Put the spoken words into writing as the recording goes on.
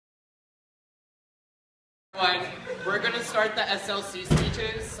Everyone, we're going to start the SLC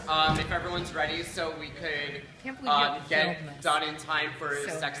speeches, if everyone's ready, so we could get done in time for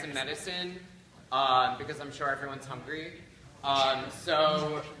sex and medicine, because I'm sure everyone's hungry.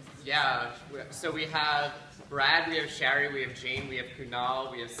 Yeah, so we have Brad, we have Shari, we have Jane, we have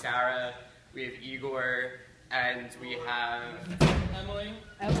Kunal, we have Sarah, we have Igor, and we have Emily.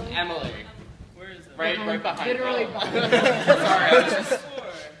 Where is it? Right behind. Literally behind. Sorry, I was just...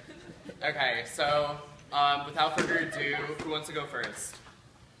 Okay, so without further ado, who wants to go first?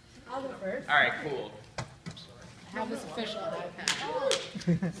 I'll go first. All right, cool. I have this official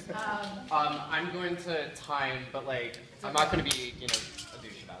iPad. I'm going to time, but like, I'm not going to be, a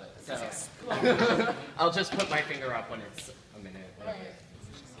douche about it. So I'll just put my finger up when it's a minute. All right.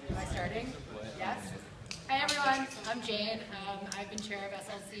 Am I starting? Yes. Hi everyone, I'm Jane. I've been chair of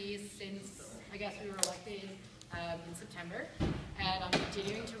SLC since, I guess we were elected in September. And I'm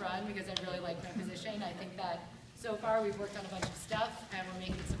continuing to run because I really like my position. I think that so far we've worked on a bunch of stuff and we're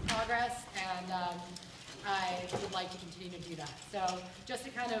making some progress, and I would like to continue to do that. So just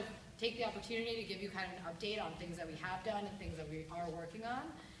to kind of take the opportunity to give you kind of an update on things that we have done and things that we are working on.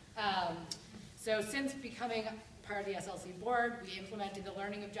 So since becoming part of the SLC board, we implemented the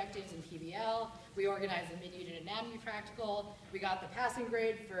learning objectives in PBL, we organized the mid-unit anatomy practical, we got the passing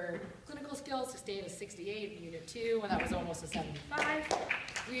grade for clinical skills to stay at a 68 in Unit 2 when that was almost a 75.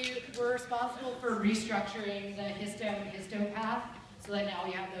 We were responsible for restructuring the histo and histo path so that now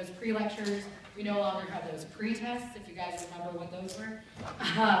we have those pre-lectures. We no longer have those pre-tests, if you guys remember what those were.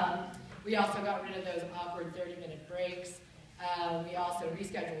 We also got rid of those awkward 30-minute breaks. We also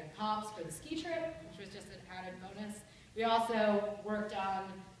rescheduled POPs for the ski trip, which was just an added bonus. We also worked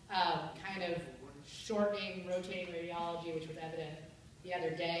on kind of shortening rotating radiology, which was evident the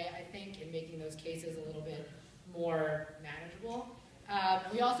other day, I think, in making those cases a little bit more manageable.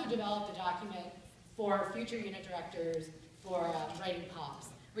 We also developed a document for future unit directors for writing POPs,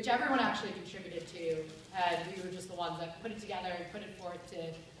 which everyone actually contributed to. We were just the ones that put it together and put it forth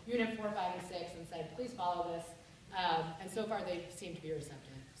to Unit 4, 5, and 6 and said, please follow this. And so far they seem to be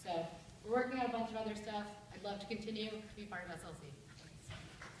receptive. So we're working on a bunch of other stuff. I'd love to continue to be part of SLC.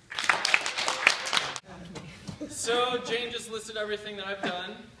 So Jane just listed everything that I've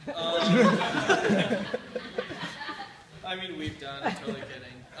done. I mean, we've done, I'm totally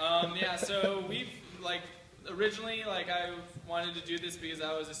kidding. Yeah, so we've, originally, I wanted to do this because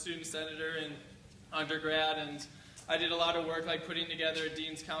I was a student senator in undergrad, and I did a lot of work like putting together a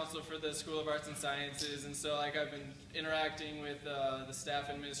Dean's Council for the School of Arts and Sciences, and so I've been interacting with the staff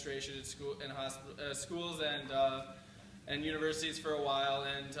administration at schools and universities for a while,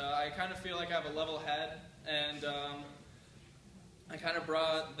 and I kind of feel like I have a level head, and I kind of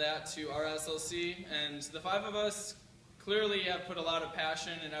brought that to our SLC, and the 5 of us clearly have put a lot of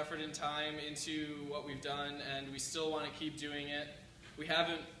passion and effort and time into what we've done, and we still want to keep doing it. We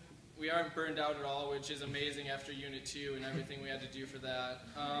aren't burned out at all, which is amazing after Unit 2 and everything we had to do for that.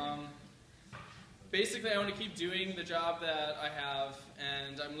 Basically, I want to keep doing the job that I have,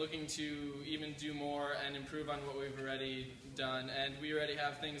 and I'm looking to even do more and improve on what we've already done. And we already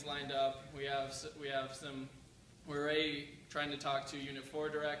have things lined up. We're already trying to talk to Unit 4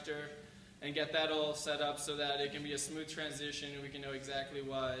 director and get that all set up so that it can be a smooth transition and we can know exactly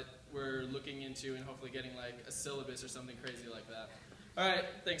what we're looking into and hopefully getting like a syllabus or something crazy like that. All right,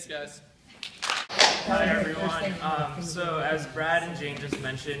 thanks guys. Hi everyone. So as Brad and Jane just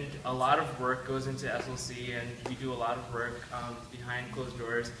mentioned, a lot of work goes into SLC, and we do a lot of work behind closed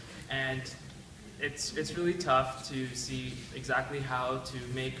doors, and it's really tough to see exactly how to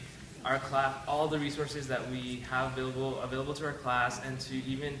make our class, all the resources that we have available to our class, and to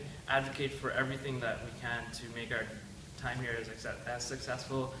even advocate for everything that we can to make our time here as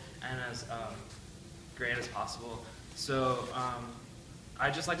successful and as great as possible. So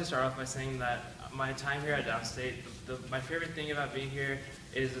I'd just like to start off by saying that my time here at Downstate, my favorite thing about being here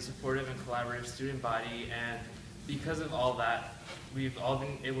is the supportive and collaborative student body, and because of all that, we've all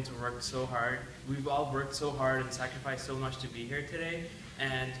been able to work so hard. We've all worked so hard and sacrificed so much to be here today,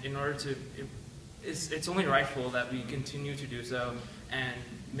 and in order to, it's only rightful that we continue to do so and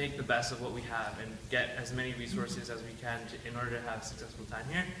make the best of what we have and get as many resources as we can in order to have a successful time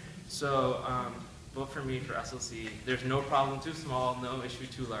here. So vote for me for SLC. There's no problem too small, no issue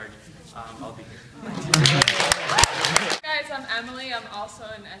too large. I'll be here. Hey guys, I'm Emily. I'm also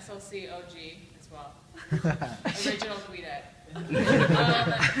an SLC OG as well. Original Guidet.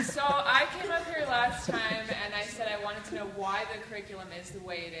 So I came up here last time and I said I wanted to know why the curriculum is the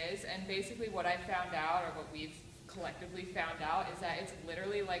way it is, and basically what I found out, or what we've collectively found out, is that it's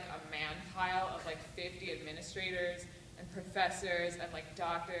literally like a man pile of like 50 administrators and professors and like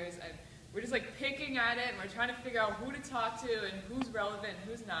doctors and we're just like picking at it, and we're trying to figure out who to talk to and who's relevant and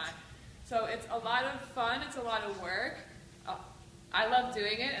who's not. So it's a lot of fun, it's a lot of work. I love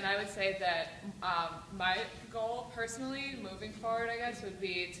doing it, and I would say that my goal personally, moving forward, I guess, would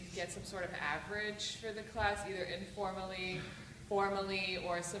be to get some sort of average for the class, either informally, formally,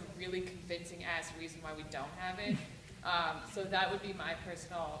 or some really convincing ass reason why we don't have it. So that would be my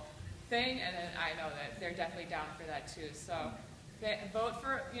personal thing, and then I know that they're definitely down for that too. So vote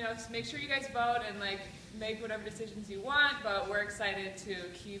for, make sure you guys vote and like make whatever decisions you want, but we're excited to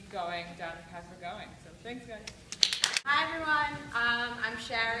keep going down the path we're going. So thanks, guys. Hi everyone, I'm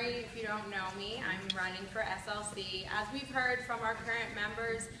Sherry. If you don't know me, I'm running for SLC. As we've heard from our current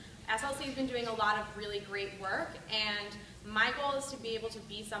members, SLC has been doing a lot of really great work, and my goal is to be able to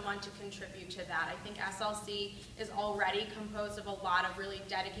be someone to contribute to that. I think SLC is already composed of a lot of really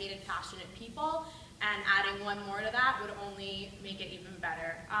dedicated, passionate people, and adding one more to that would only make it even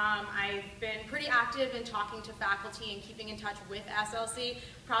better. I've been pretty active in talking to faculty and keeping in touch with SLC,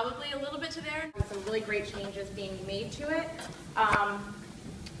 probably a little bit to there. Some really great changes being made to it.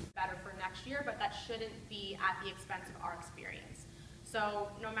 Better for next year, but that shouldn't be at the expense of our experience. So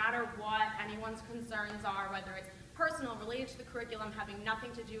no matter what anyone's concerns are, whether it's personal, related to the curriculum, having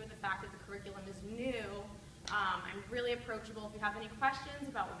nothing to do with the fact that the curriculum is new, I'm really approachable. If you have any questions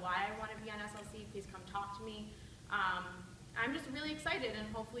about why I want to be on SLC, please come talk to me. I'm just really excited, and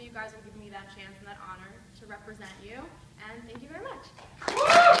hopefully you guys will give me that chance and that honor to represent you, and thank you very much.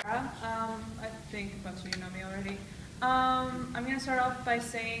 I think a bunch of you know me already. I'm going to start off by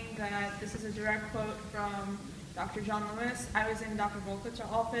saying that this is a direct quote from Dr. John Lewis. I was in Dr. Volkowicz's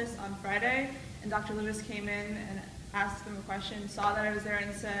office on Friday, and Dr. Lewis came in and asked him a question, saw that I was there,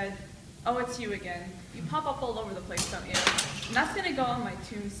 and said, "Oh, it's you again. You pop up all over the place, don't you?" And that's going to go on my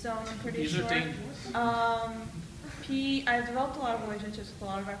tombstone, I'm pretty sure. I've developed a lot of relationships with a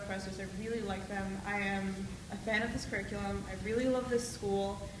lot of our professors. I really like them. I am a fan of this curriculum. I really love this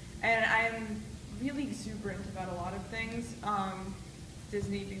school. And I am really exuberant about a lot of things,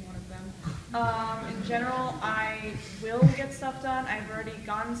 Disney being one of them. In general, I will get stuff done. I've already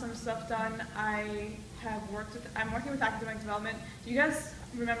gotten some stuff done. I'm working with academic development. Do you guys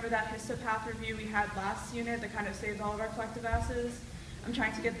remember that histopath review we had last unit that kind of saved all of our collective asses? I'm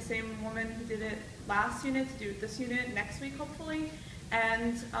trying to get the same woman who did it last unit to do it this unit next week, hopefully.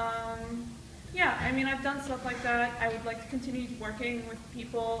 And yeah, I mean, I've done stuff like that. I would like to continue working with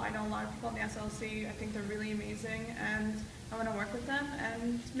people. I know a lot of people in the SLC. I think they're really amazing, and I want to work with them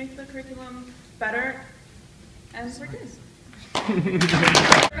and make the curriculum better. And so it is.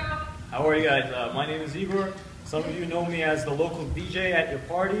 How are you guys? My name is Igor. Some of you know me as the local DJ at your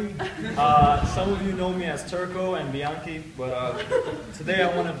party. Some of you know me as Turco and Bianchi. But today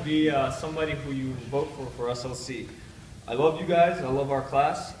I want to be somebody who you vote for SLC. I love you guys. I love our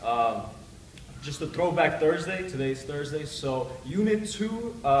class. Just a throwback Thursday. Today's Thursday. So Unit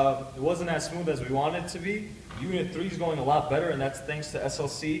 2, it wasn't as smooth as we wanted it to be. Unit 3 is going a lot better, and that's thanks to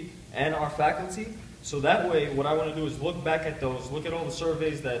SLC and our faculty. So that way, what I want to do is look back at those, look at all the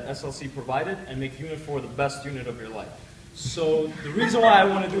surveys that SLC provided, and make Unit 4 the best unit of your life. So the reason why I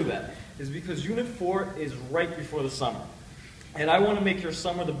want to do that is because Unit 4 is right before the summer. And I want to make your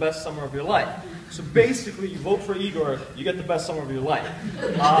summer the best summer of your life. So basically, you vote for Igor, you get the best summer of your life.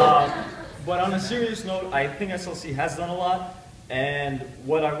 But on a serious note, I think SLC has done a lot. And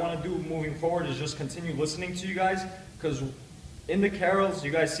what I want to do moving forward is just continue listening to you guys, because in the carols, you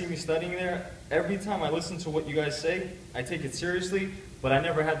guys see me studying there. Every time I listen to what you guys say, I take it seriously, but I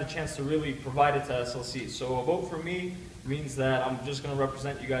never had the chance to really provide it to SLC. So a vote for me means that I'm just going to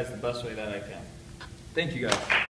represent you guys the best way that I can. Thank you guys.